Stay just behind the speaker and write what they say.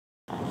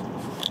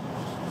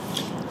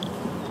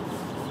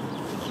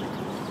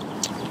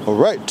All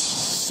right,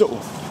 so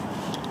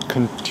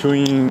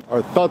continuing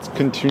our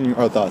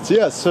thoughts.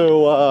 Yeah,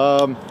 so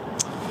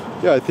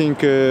I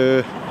think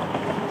a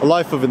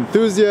life of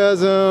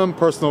enthusiasm,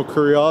 personal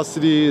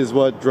curiosity is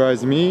what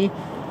drives me.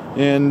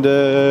 And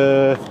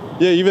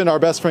even our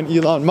best friend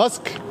Elon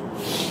Musk,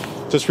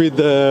 just read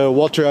the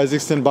Walter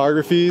Isaacson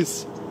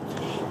biographies.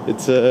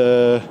 It's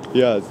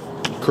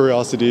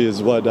curiosity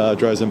is what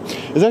drives him.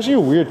 It's actually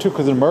weird too,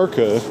 because in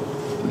America,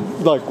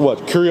 like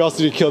what,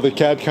 curiosity killed the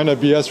cat kind of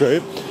BS,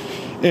 right?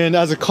 And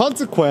as a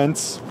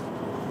consequence,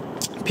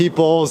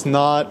 people's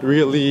not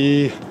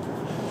really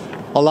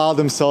allow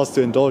themselves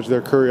to indulge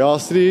their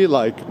curiosity.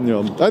 Like,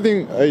 I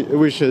think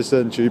we should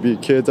essentially be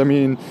kids. I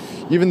mean,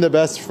 even the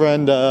best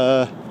friend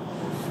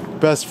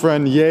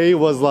Ye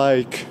was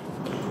like,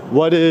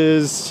 what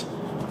is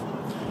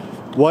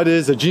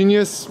a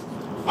genius?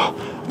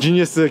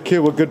 Genius is a kid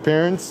with good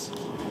parents.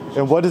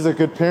 And what is a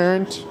good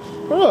parent?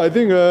 Oh, I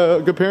think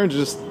a good parent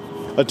is just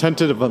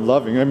attentive and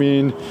loving. I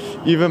mean,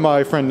 even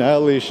my friend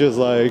Natalie, she's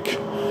like,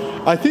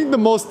 I think the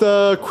most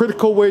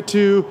critical way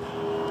to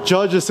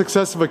judge the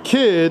success of a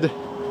kid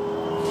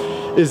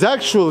is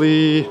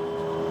actually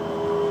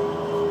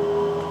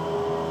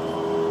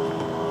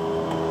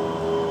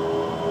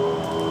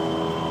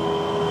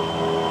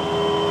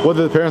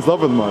whether the parents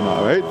love them or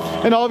not, right?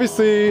 And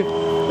obviously,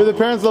 if the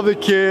parents love the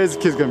kid's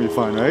gonna be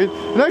fine, right?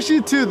 And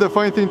actually, too, the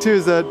funny thing too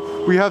is that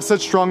we have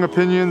such strong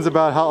opinions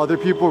about how other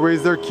people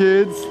raise their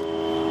kids.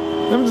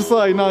 I'm just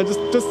like, no, just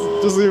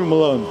leave them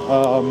alone.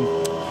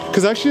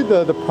 Because actually,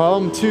 the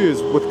problem too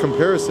is with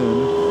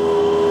comparison.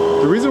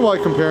 The reason why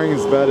comparing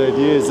is a bad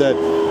idea is that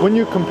when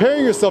you're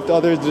comparing yourself to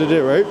others,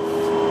 right,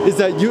 is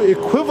that you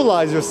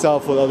equivalize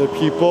yourself with other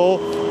people,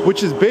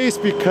 which is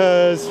based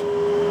because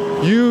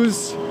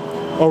use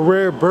a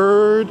rare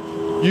bird,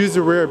 use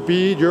a rare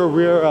bead, you're a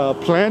rare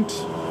plant,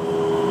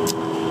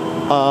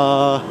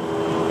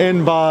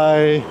 and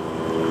by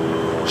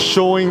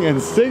showing and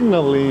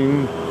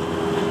signaling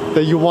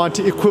that you want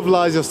to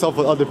equivalize yourself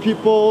with other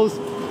people's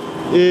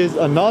is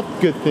a not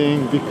good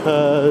thing,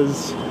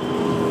 because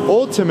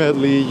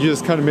ultimately you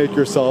just kind of make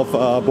yourself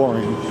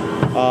boring.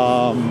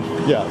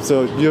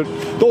 So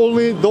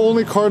the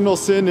only cardinal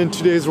sin in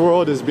today's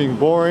world is being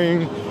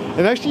boring.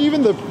 And actually,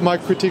 even my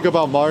critique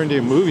about modern day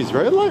movies,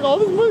 right? Like, all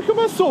these movies come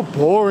out so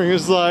boring.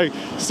 It's like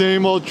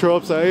same old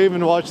tropes. I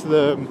even watched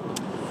the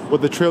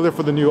trailer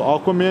for the new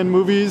Aquaman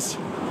movies.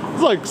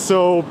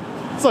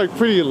 It's like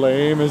pretty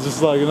lame. It's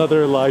just like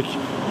another like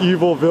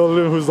evil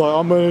villain who's like,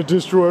 I'm gonna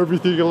destroy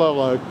everything. And I'm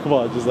like, come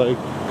on, just like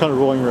kind of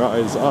rolling your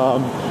eyes.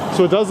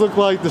 So it does look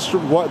like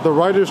what the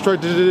writer's strike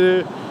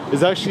did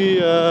is actually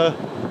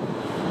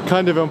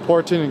kind of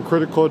important and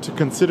critical to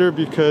consider,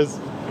 because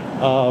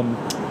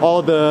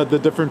all the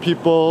different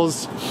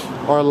peoples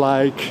are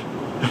like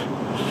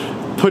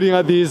putting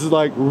out these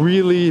like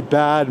really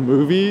bad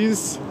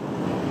movies,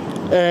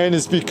 and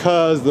it's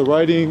because the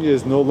writing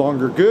is no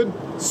longer good.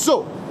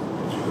 So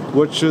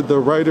what should the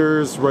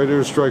writer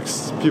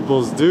strikes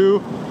peoples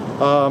do?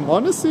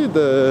 Honestly,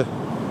 the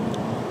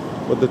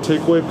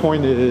takeaway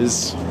point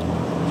is,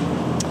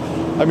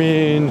 I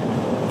mean,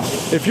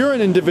 if you're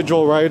an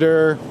individual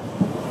writer,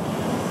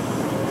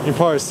 you're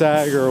part of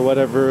SAG or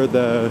whatever,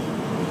 the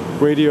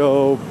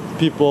Radio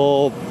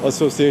People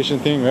Association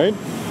thing, right?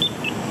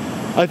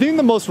 I think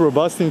the most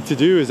robust thing to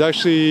do is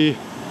actually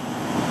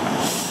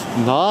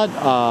not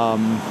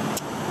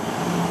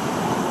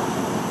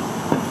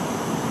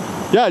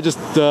just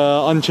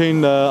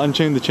unchain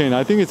the chain.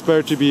 I think it's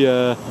better to be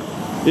a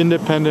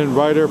independent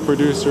writer,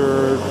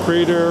 producer,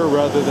 creator,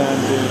 rather than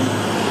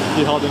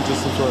be held into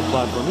some sort of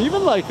platform.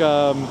 Even like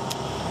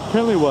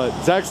apparently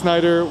Zack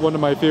Snyder, one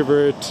of my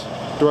favorite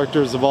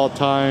directors of all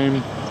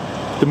time,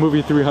 the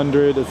movie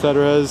 300,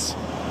 etc.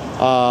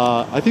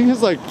 I think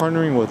he's like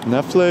partnering with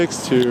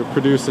Netflix to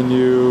produce a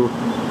new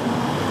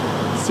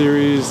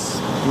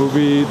series,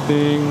 movie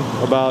thing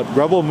about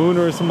Rebel Moon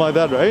or something like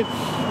that, right?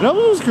 And I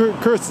was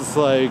curious, it's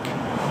like,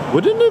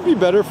 wouldn't it be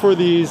better for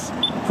these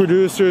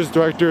producers,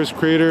 directors,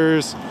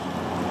 creators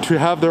to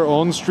have their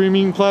own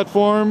streaming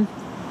platform,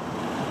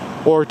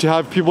 or to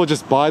have people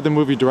just buy the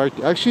movie direct?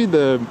 Actually,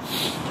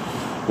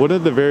 one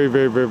of the very,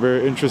 very, very,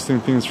 very interesting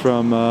things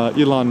from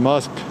Elon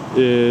Musk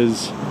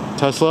is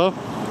Tesla.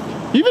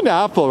 Even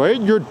Apple, right?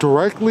 You're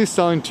directly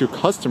selling to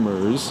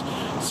customers.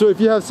 So if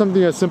you have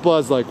something as simple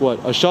as like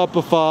a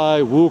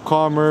Shopify,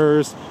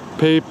 WooCommerce,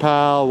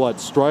 PayPal,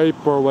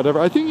 Stripe or whatever.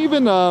 I think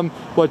even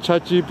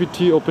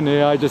ChatGPT,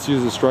 OpenAI just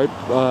uses Stripe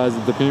as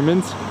the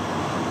payments.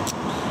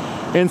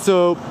 And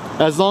so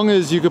as long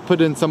as you could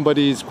put in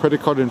somebody's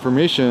credit card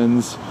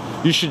informations,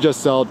 you should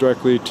just sell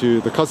directly to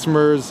the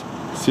customers.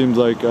 Seems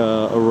like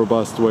a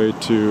robust way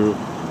to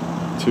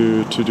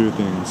do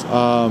things.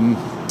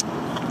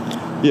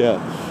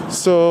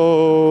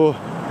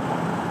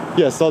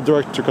 Sell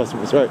direct to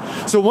customers, right?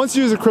 So once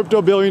you use a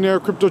crypto billionaire,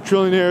 crypto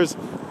trillionaires,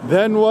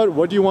 then what?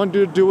 What do you want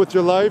to do with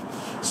your life?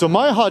 So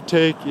my hot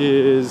take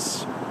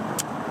is,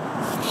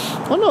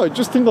 I don't know, I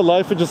just think of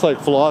life is just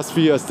like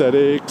philosophy,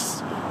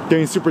 aesthetics,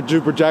 getting super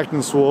duper jacked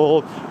and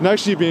swole, and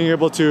actually being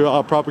able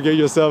to propagate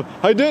yourself.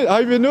 How you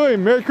been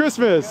doing? Merry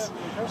Christmas.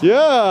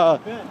 Yeah.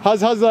 How's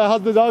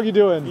the doggy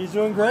doing? He's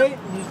doing great.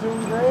 He's doing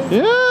great.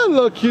 Yeah,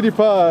 little cutie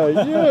pie.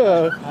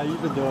 Yeah. How you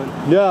been doing?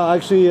 Yeah,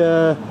 actually,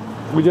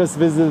 we just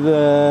visited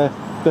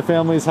the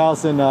family's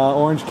house in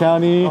Orange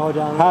County. Oh,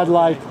 down had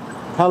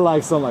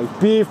some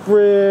beef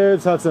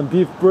ribs, had some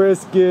beef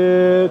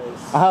brisket.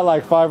 Nice. I had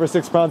like 5 or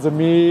 6 pounds of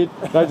meat.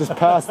 I just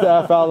passed the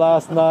F out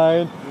last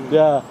night.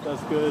 Yeah.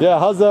 That's good. Yeah.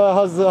 How's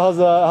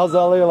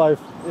LA life?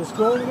 It's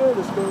going good.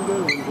 It's going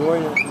good. We're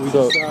enjoying it. We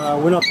So-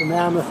 just went up to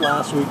Mammoth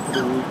last week for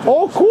the week.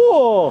 Oh,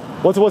 cool.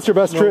 What's your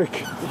best trick?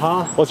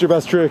 Huh? What's your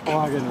best trick? Oh,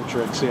 I got no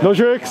tricks. Yeah. No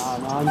tricks?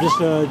 No, I'm just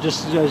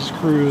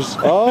cruise.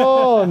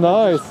 Oh,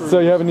 nice. So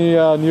you have any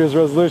New Year's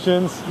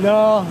resolutions?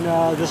 No,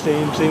 just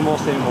same old,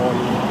 You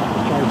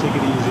know, try to take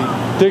it easy.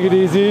 Take it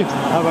easy.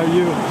 How about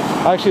you?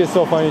 Actually, it's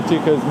so funny too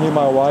because me and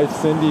my wife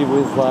Cindy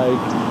was like,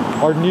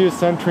 our new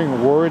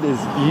centering word is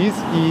ease,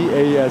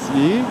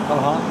 E-A-S-E,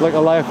 like a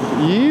life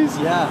of ease.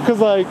 Yeah. Because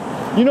like,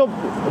 you know,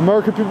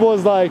 American people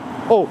is like,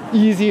 oh,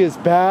 easy is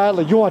bad.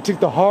 Like you want to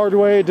take the hard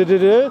way,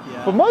 Yeah.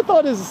 But my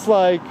thought is it's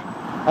like,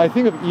 I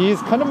think of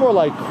ease kind of more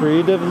like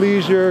creative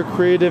leisure,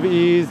 creative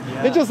ease.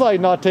 Yeah. It's just like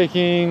not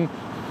taking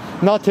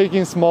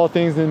small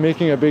things and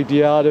making a big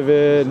deal out of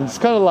it, and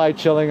just kind of like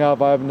chilling out,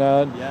 vibing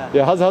out.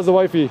 Yeah. How's the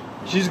wifey?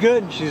 She's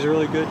good. She's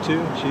really good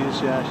too. She's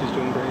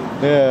doing great.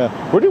 Yeah.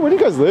 Where do you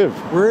guys live?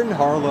 We're in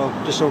Harlow,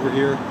 just over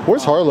here.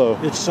 Where's Harlow?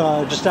 It's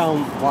just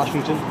down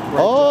Washington. Right,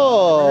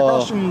 Oh. right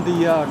across from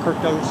the Kirk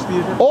Douglas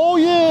Theater. Oh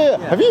yeah.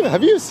 Yeah.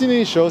 Have you seen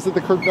any shows at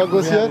the Kirk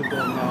Douglas We yet? haven't been,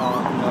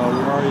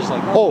 no, we're always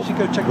like, Oh, we should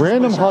go check this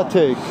random place hot out.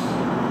 take.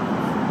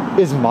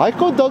 Is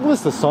Michael Douglas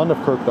the son of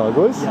Kirk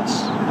Douglas?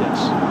 Yes.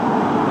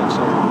 That's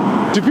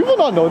so. Do people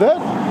not know that?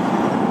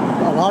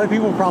 A lot of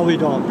people probably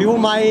don't. People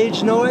my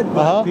age know it,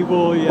 but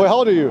people, yeah. Wait, how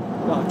old are you?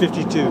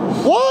 52.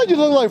 What? You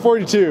look like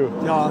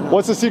 42. No.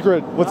 What's the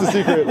secret? What's the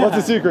secret? What's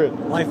the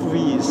secret? Life of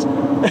ease.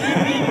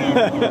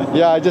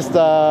 Yeah, I just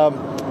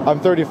I'm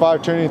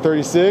 35, turning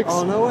 36.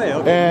 Oh, no way.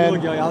 Okay. And- You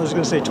look young. I was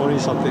going to say 20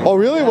 something. Oh,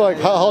 really? Like,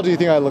 how do you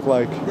think I look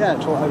like? Yeah,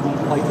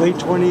 like late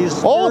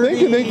 20s. Oh,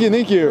 30,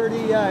 thank you. 30,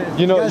 yeah.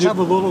 You know, guys you- have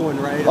a little one,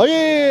 right? Oh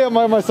yeah.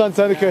 My son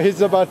Seneca,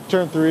 he's about to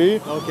turn 3.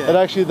 Okay. And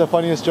actually, the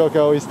funniest joke I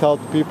always tell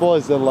people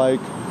is that like,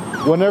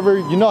 whenever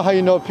you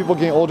know people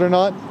getting older or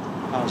not,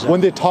 How's that?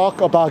 when they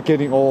talk about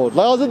getting old.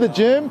 Like I was at the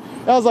gym,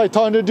 and I was like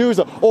talking to a dude. He's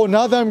like, "Oh,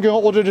 now that I'm getting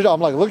older,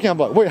 I'm like looking. I'm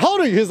like, wait, how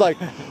old are you?" He's like,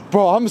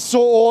 "Bro, I'm so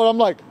old. I'm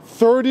like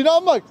 30." Now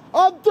I'm like,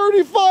 "I'm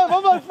 35.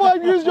 I'm like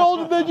 5 years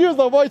older than you." He's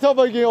like, "Why are you talking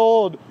about getting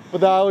old?"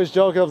 But then I always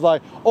joke. I was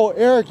like, "Oh,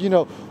 Eric,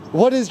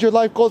 what is your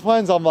life goals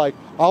plans?" I'm like,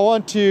 "I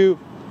want to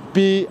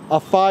be a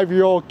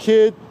 5-year-old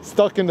kid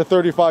stuck in the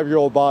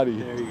 35-year-old body."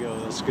 There you go.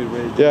 That's a good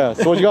way to do Yeah.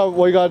 So what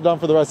you got done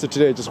for the rest of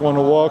today? Just want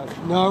to walk.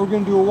 No, we're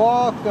going to do a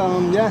walk.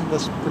 Yeah,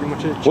 that's pretty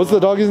much it. What's the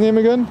doggy's name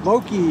again?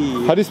 Loki.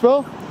 How do you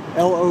spell?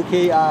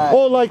 Loki.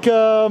 Oh, like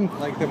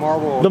Like the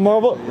marble. the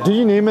Marvel. Yeah. Do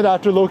you name it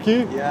after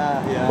Loki?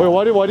 Yeah. Wait,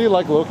 why do you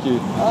like Loki?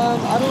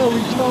 I don't know.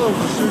 We just thought it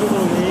was a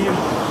suitable name.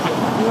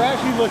 We were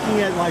actually looking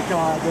at like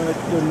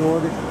the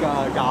Nordic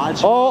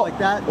gods, Oh. like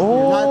that. Not from the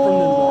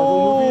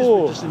Marvel movies,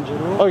 but just in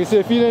general. Okay, so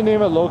if you didn't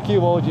name it Loki,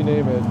 what would you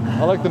name it?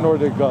 I like the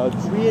Nordic gods.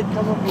 We had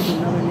come up with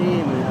another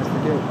name, and I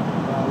forget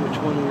which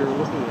one we were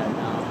looking at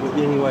now. But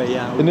anyway,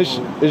 yeah.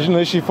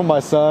 Initially for my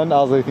son,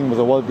 I was like thinking,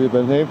 what would be a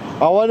better name?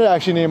 I wanted to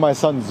actually name my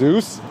son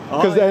Zeus,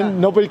 because then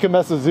nobody can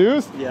mess with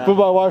Zeus. Yeah. But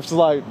my wife's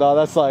like, no,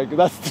 that's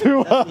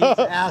too He's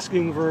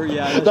asking for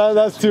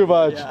that's too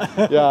much.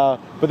 Yeah.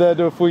 But then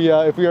if we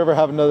ever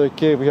have another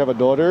kid, we have a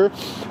daughter,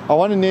 I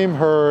want to name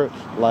her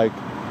like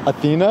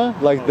Athena,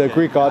 like the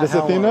Greek goddess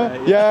Helen, Athena.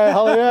 right? Yeah,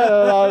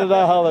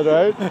 not Helen,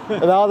 right?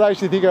 And I was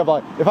actually thinking of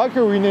like, if I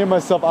could rename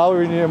myself, I would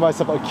rename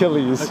myself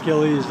Achilles.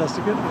 Achilles, that's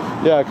a good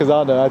one. Yeah, because I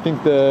don't know. I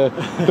think the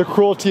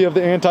cruelty of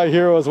the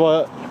anti-hero is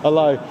what I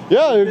like.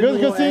 Yeah,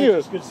 good seeing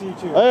you. Good to see you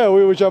too. Oh,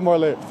 yeah, we chat more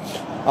later.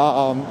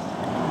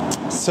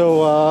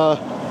 So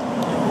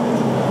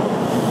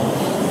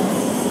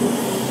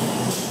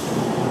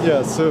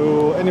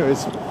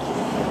anyways.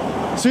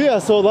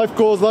 So life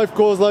goals,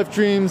 life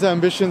dreams,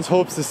 ambitions,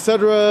 hopes,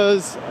 etc.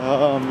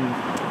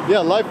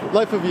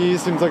 Life of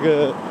ease seems like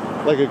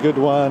a good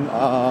one.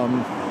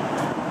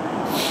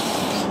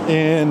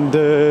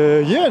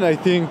 And I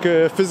think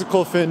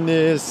physical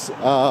fitness,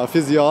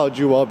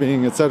 physiology,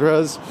 well-being,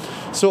 etc.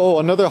 So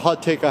another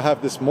hot take I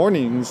have this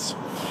morning's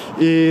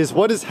is,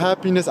 what is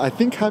happiness? I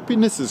think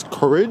happiness is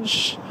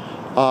courage.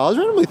 I was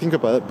randomly thinking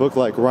about a book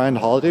like Ryan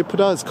Holiday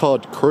put out. It's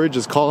called Courage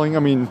is Calling. I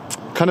mean,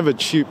 kind of a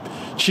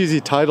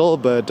cheesy title,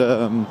 but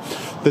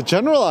the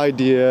general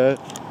idea,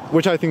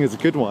 which I think is a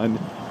good one,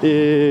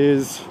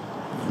 is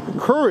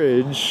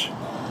courage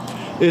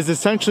is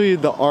essentially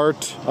the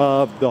art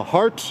of the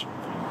heart.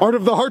 Art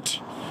of the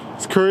heart.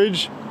 It's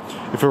courage.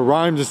 If it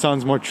rhymes, it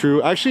sounds more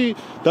true. Actually,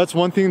 that's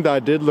one thing that I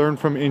did learn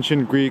from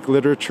ancient Greek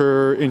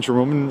literature, ancient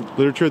Roman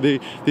literature.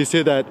 They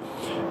say that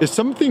if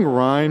something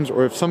rhymes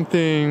or if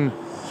something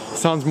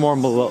sounds more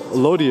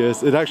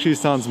melodious, it actually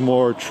sounds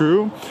more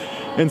true.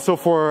 And so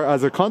for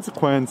as a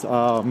consequence,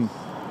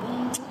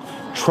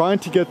 trying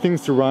to get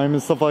things to rhyme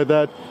and stuff like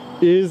that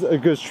is a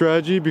good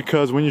strategy,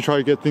 because when you try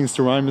to get things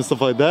to rhyme and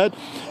stuff like that,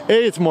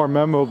 A, it's more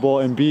memorable,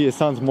 and B, it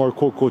sounds more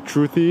quote unquote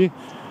truthy.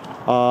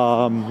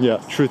 Yeah,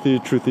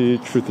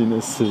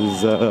 truthiness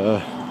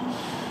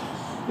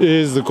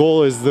is the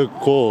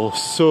goal.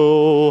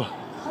 So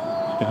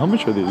yeah, how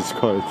much are these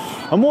cars?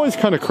 I'm always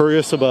kind of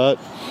curious about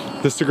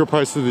the sticker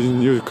price of these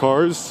new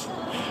cars.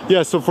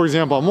 Yeah, so for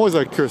example, I'm always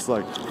like curious,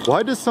 like,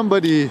 why does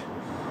somebody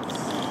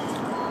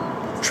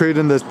trade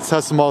in the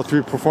Tesla Model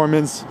 3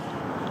 Performance,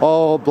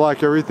 all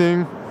black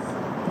everything,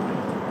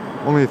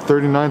 only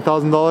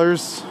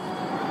 $39,000?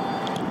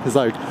 It's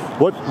like,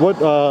 what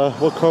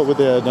car would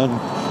they have done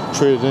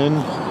traded in?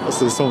 Let's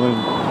say someone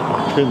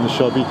traded in the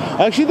Shelby.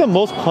 Actually, the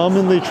most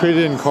commonly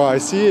traded in car I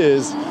see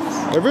is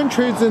everyone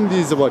trades in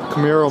these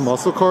Camaro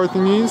muscle car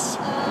thingies.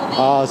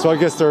 So I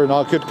guess they're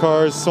not good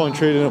cars. Someone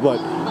traded in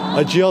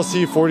a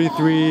GLC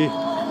 43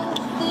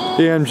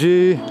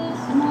 AMG.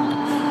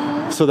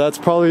 So that's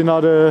probably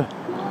not a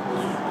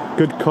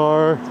good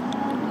car.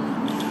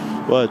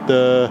 But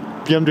the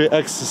BMW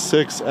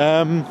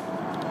X6M,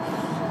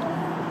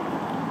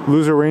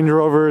 loser Range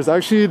Rovers.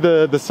 Actually,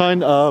 the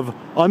sign of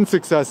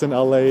unsuccess in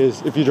LA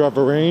is if you drive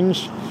a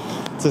Range,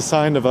 it's a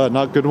sign of a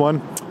not good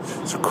one.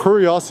 So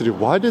curiosity,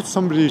 why did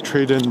somebody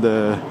trade in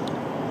the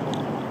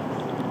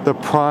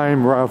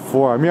Prime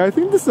RAV4? I mean, I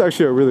think this is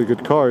actually a really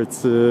good car.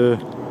 It's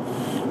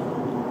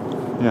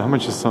yeah, how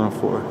much is it selling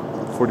for?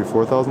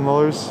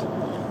 $44,000.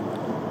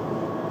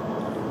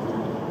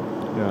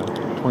 Yeah,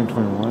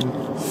 2021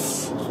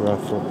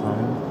 RAV4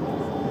 Prime.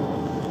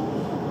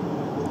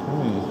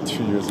 Only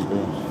 2 years ago.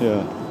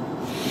 Yeah.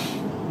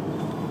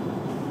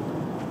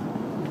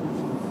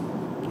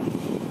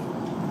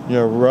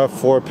 Yeah,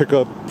 RAV4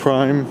 pickup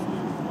Prime,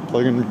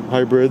 plug-in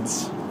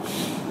hybrids.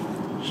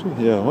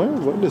 Actually, yeah, why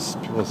does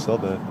people sell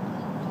that?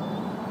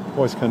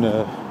 Always kind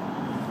of.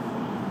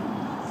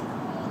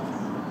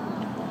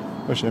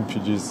 Which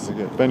MPGs does it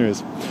get? But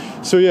anyways,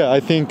 so yeah, I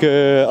think.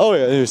 Oh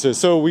yeah, anyways,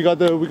 so we got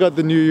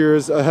the New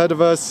Year's ahead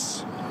of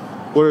us.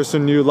 What are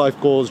some new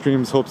life goals,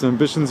 dreams, hopes, and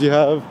ambitions you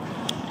have?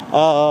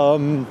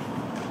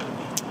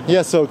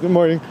 Yeah. So good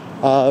morning.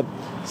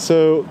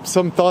 So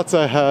some thoughts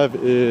I have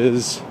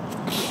is,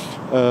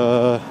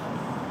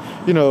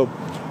 you know,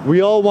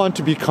 we all want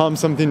to become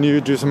something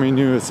new, do something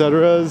new,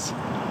 etc.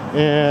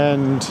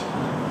 And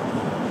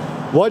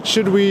what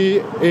should we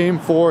aim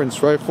for and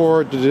strive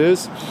for? It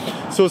is.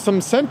 So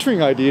some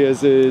centering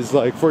ideas is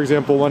like, for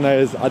example, one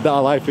is the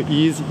life of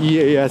ease,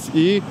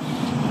 EASE.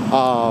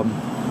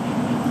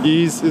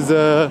 Ease is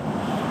a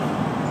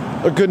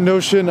good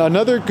notion.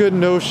 Another good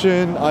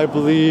notion, I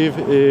believe,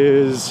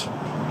 is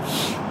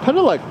kind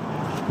of like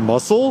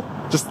muscle.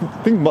 Just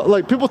think,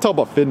 like, people talk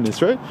about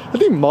fitness, right? I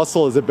think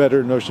muscle is a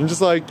better notion.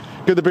 Just like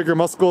get the bigger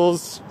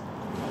muscles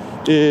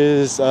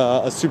is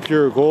a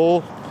superior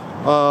goal.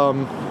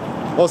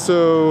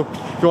 Also,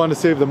 if you want to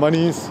save the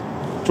monies,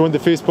 join the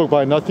Facebook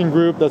Buy Nothing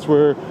group. That's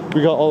where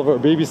we got all of our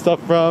baby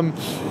stuff from.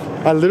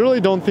 I literally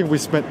don't think we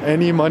spent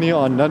any money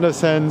on none of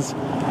Sen's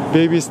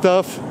baby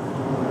stuff.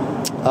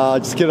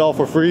 Just get it all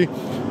for free.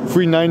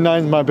 Free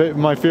 $99 is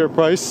my favorite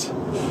price.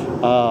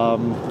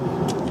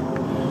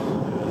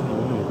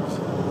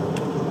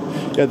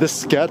 Yeah, this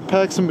Scat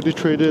Pack somebody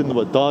traded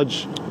in,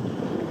 Dodge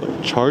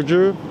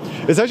Charger.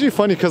 It's actually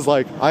funny because,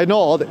 like, I know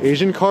all the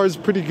Asian cars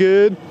pretty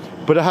good,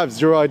 but I have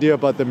zero idea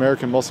about the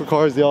American muscle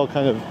cars. They all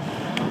kind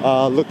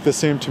of look the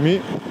same to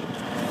me.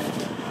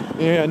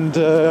 And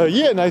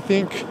yeah, and I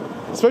think,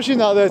 especially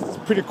now that it's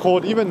pretty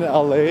cold, even in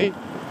LA,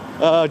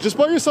 just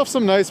buy yourself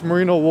some nice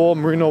merino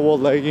wool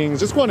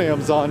leggings. Just go on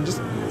Amazon.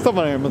 Just stuff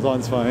on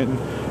Amazon's fine.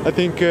 I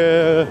think.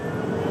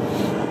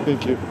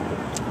 Thank you.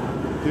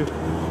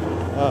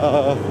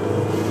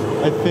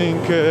 I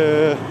think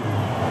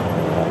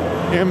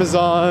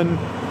Amazon.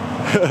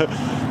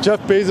 Jeff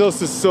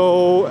Bezos is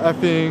so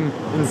effing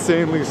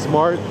insanely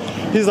smart.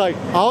 He's like,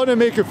 I want to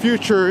make a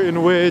future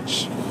in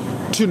which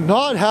to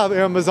not have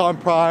Amazon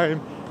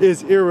Prime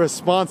is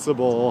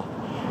irresponsible.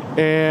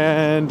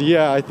 And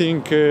yeah, I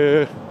think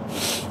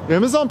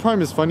Amazon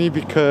Prime is funny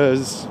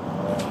because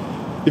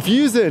if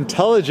you use it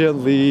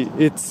intelligently,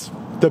 it's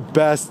the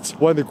best,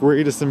 one of the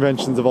greatest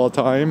inventions of all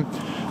time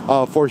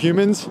for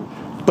humans.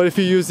 But if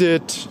you use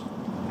it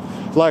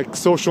like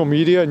social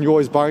media and you're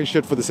always buying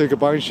shit for the sake of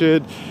buying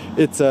shit,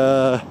 it's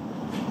yeah,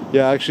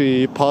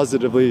 actually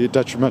positively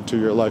detrimental to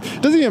your life.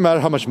 It doesn't even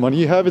matter how much money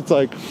you have. It's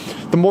like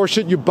the more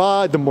shit you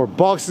buy, the more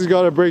boxes you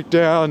gotta break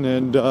down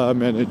and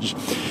manage.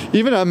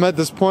 Even I'm at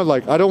this point,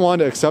 like, I don't want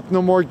to accept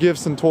no more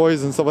gifts and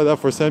toys and stuff like that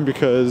for Sen,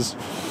 because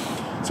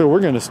so we're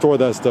gonna store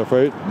that stuff,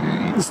 right?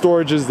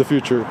 Storage is the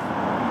future.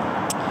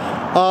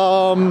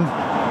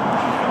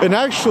 And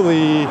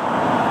actually,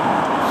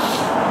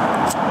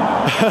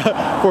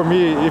 for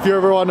me, if you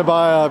ever want to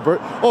buy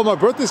my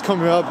birthday's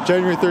coming up,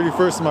 January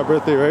 31st is my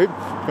birthday, right?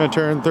 I'm gonna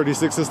turn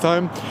 36 this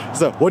time.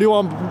 So what do you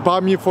want to buy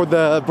me for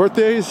the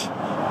birthdays?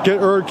 Get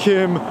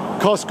Kim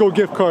Costco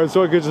gift card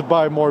so I can just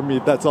buy more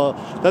meat. That's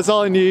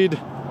all I need.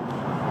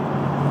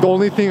 The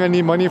only thing I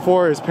need money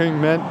for is paying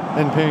rent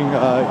and paying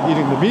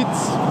eating the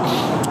meats.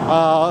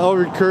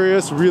 Ellery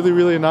Curious, really,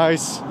 really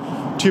nice.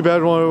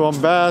 2-bedroom,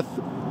 1-bath.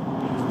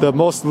 The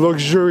most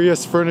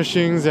luxurious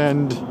furnishings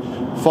and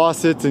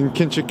faucets and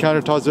kitchen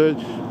countertops are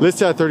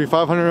listed at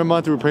 $3,500 a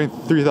month. We're paying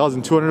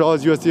 $3,200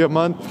 USD a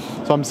month,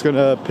 so I'm just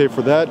gonna pay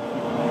for that.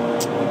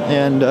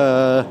 And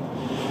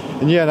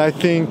yeah, and I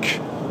think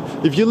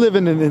if you live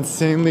in an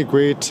insanely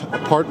great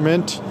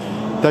apartment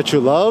that you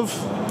love,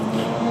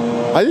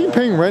 I think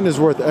paying rent is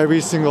worth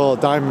every single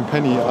dime and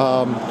penny.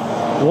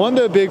 One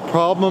of the big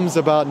problems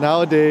about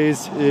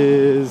nowadays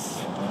is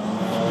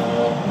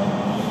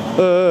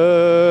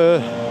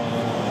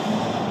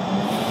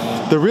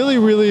the really,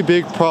 really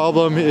big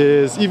problem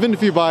is, even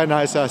if you buy a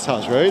nice ass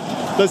house, right?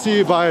 Let's say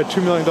you buy a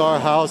 $2 million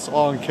house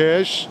on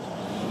cash.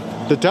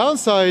 The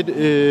downside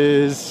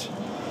is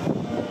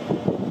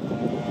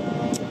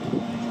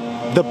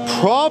the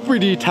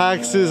property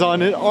taxes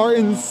on it are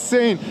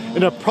insane.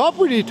 And a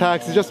property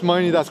tax is just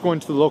money that's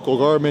going to the local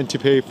government to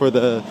pay for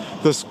the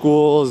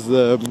schools,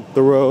 the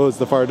roads,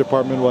 the fire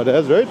department,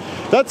 whatever, right?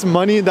 That's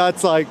money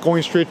that's like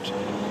going straight,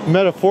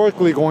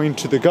 metaphorically going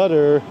to the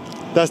gutter.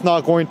 That's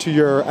not going to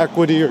your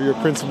equity or your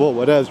principal,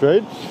 whatever,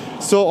 right?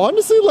 So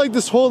honestly, like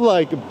this whole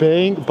like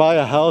bank, buy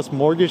a house,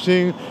 mortgage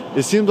thing,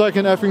 it seems like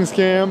an effing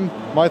scam,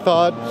 my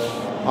thought.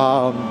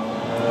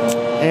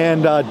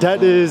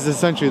 Debt is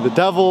essentially the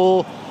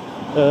devil.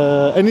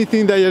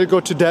 Anything that you have to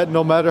go to debt,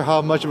 no matter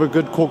how much of a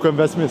good coca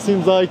investment it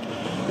seems like,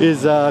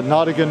 is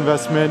not a good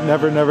investment.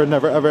 Never, never,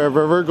 never, ever,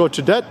 ever, ever go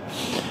to debt.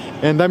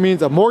 And that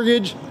means a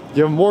mortgage.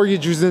 You have a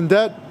mortgage used in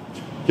debt.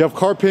 You have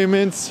car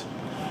payments.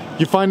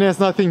 You finance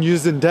nothing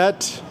used in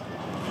debt.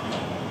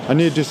 I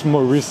need to do some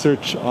more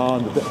research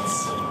on the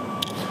debts.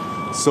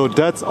 So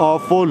debts are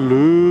for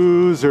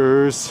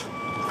losers.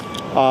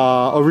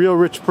 A real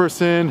rich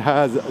person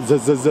has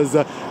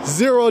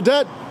zero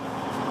debt.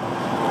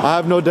 I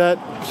have no debt.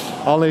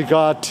 I only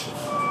got,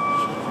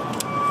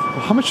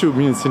 how much do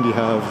me and Cindy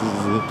have?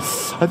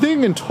 I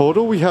think in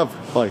total we have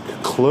like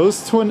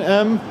close to an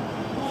M.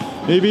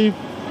 Maybe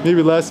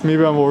less,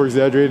 maybe I'm over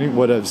exaggerating,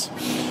 whatevs.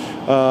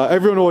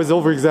 Everyone always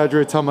over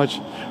exaggerates how much.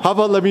 How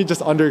about let me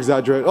just under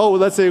exaggerate? Oh,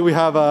 let's say we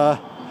have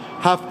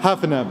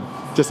half an M.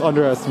 Just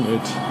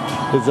underestimate.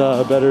 It's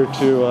better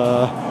to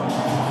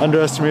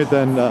underestimate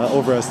than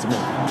overestimate.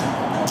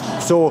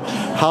 So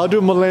how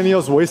do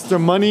millennials waste their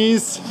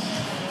monies?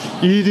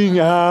 Eating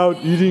out,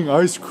 eating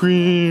ice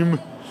cream,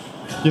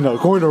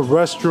 going to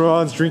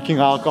restaurants, drinking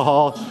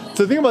alcohol.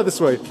 So think about it this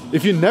way.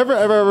 If you never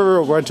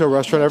ever went to a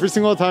restaurant every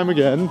single time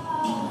again,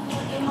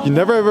 you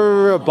never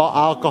ever bought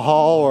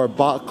alcohol or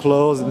bought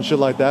clothes and shit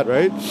like that,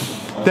 right?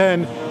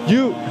 Then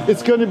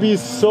it's gonna be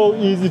so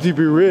easy to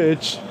be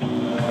rich.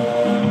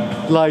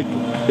 Like,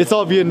 it's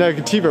all via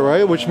negativa,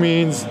 right? Which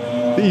means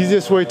the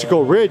easiest way to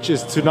go rich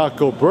is to not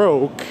go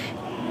broke.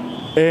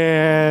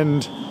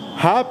 And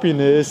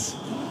happiness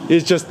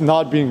is just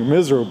not being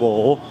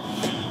miserable.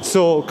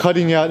 So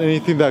cutting out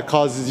anything that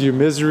causes you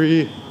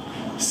misery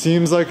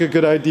seems like a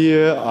good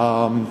idea.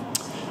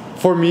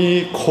 For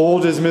me,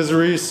 cold is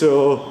misery,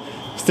 so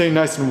staying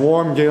nice and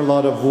warm, getting a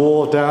lot of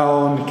wool,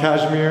 down,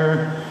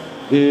 cashmere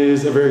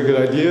is a very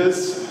good idea.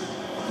 Let's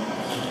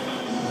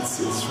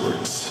see if this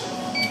works.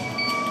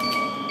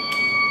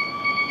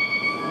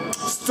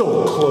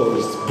 Still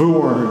closed,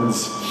 boo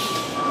earns.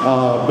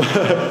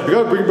 We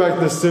gotta bring back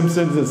The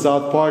Simpsons and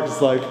South Park.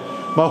 It's like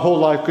my whole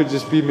life could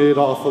just be made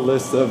off a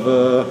list of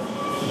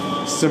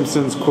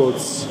Simpsons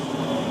quotes.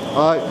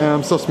 I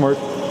am so smart.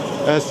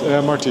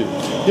 SMRT.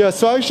 Yeah,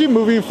 so actually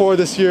moving forward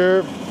this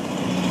year,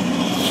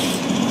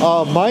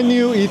 my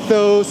new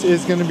ethos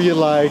is gonna be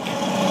like,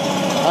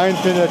 I ain't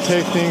finna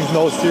take things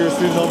no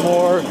seriously no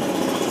more.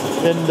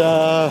 And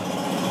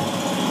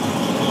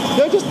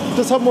yeah,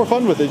 just have more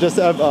fun with it. Just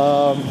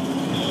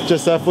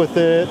F with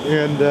it,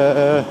 and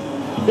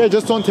yeah,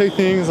 just don't take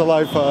things in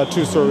life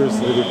too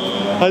seriously.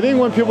 I think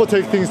when people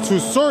take things too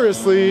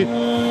seriously,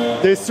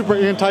 they're super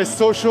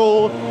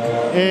antisocial,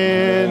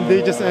 and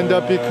they just end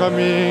up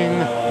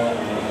becoming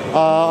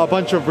a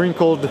bunch of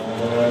wrinkled,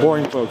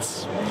 boring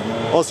folks.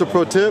 Also,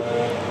 pro tip: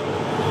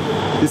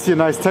 you see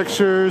nice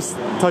textures,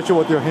 touch it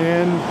with your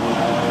hand.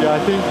 Yeah, I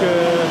think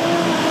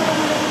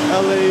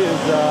LA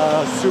is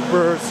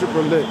super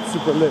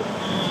lit.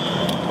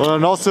 Well,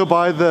 and also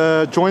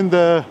join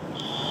the,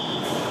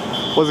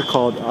 what's it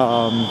called?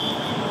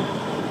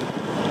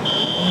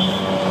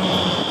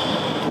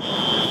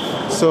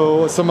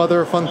 So some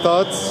other fun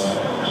thoughts.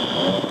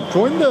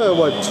 Join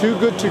the Too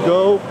Good To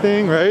Go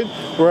thing, right?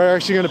 We're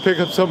actually gonna pick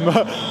up some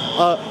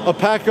a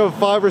pack of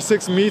 5 or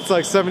 6 meats,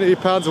 like 7 to 8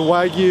 pounds of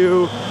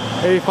Wagyu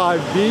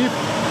A5 beef,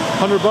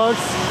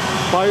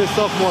 $100. Buy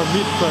yourself more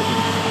meat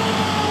presents.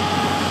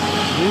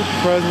 Meat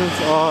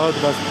presents are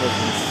the best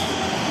presents.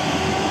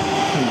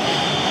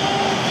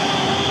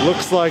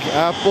 Looks like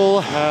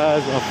Apple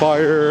has a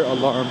fire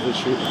alarm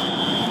issue.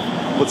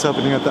 What's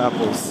happening at the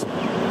Apples?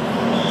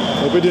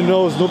 Nobody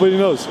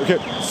knows. Okay,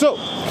 so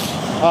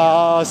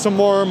some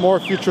more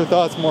future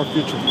thoughts.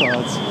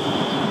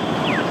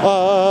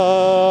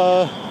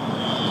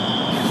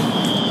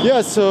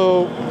 yeah,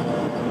 so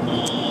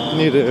I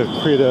need to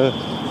create a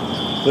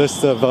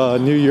list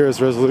of New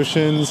Year's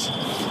resolutions.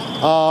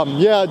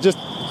 Yeah, just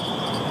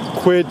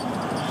quit.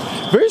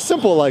 Very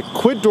simple, like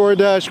quit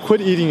DoorDash,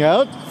 quit eating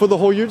out for the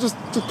whole year. Just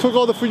cook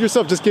all the food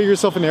yourself. Just get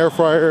yourself an air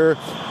fryer.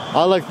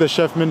 I like the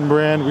Chef Mint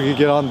brand. We could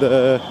get on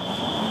the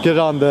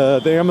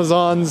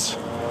Amazons.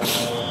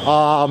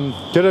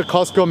 Get a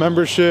Costco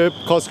membership,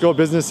 Costco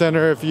Business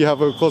Center if you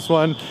have a close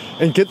one,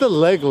 and get the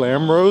leg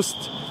lamb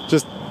roast.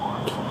 Just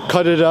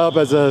cut it up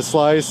as a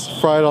slice,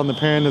 fry it on the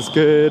pan. It's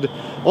good.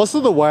 Also,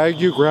 the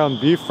Wagyu ground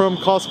beef from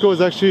Costco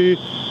is actually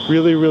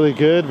really, really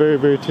good. Very,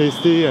 very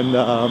tasty and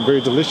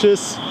very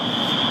delicious.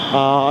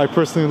 I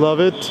personally love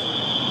it.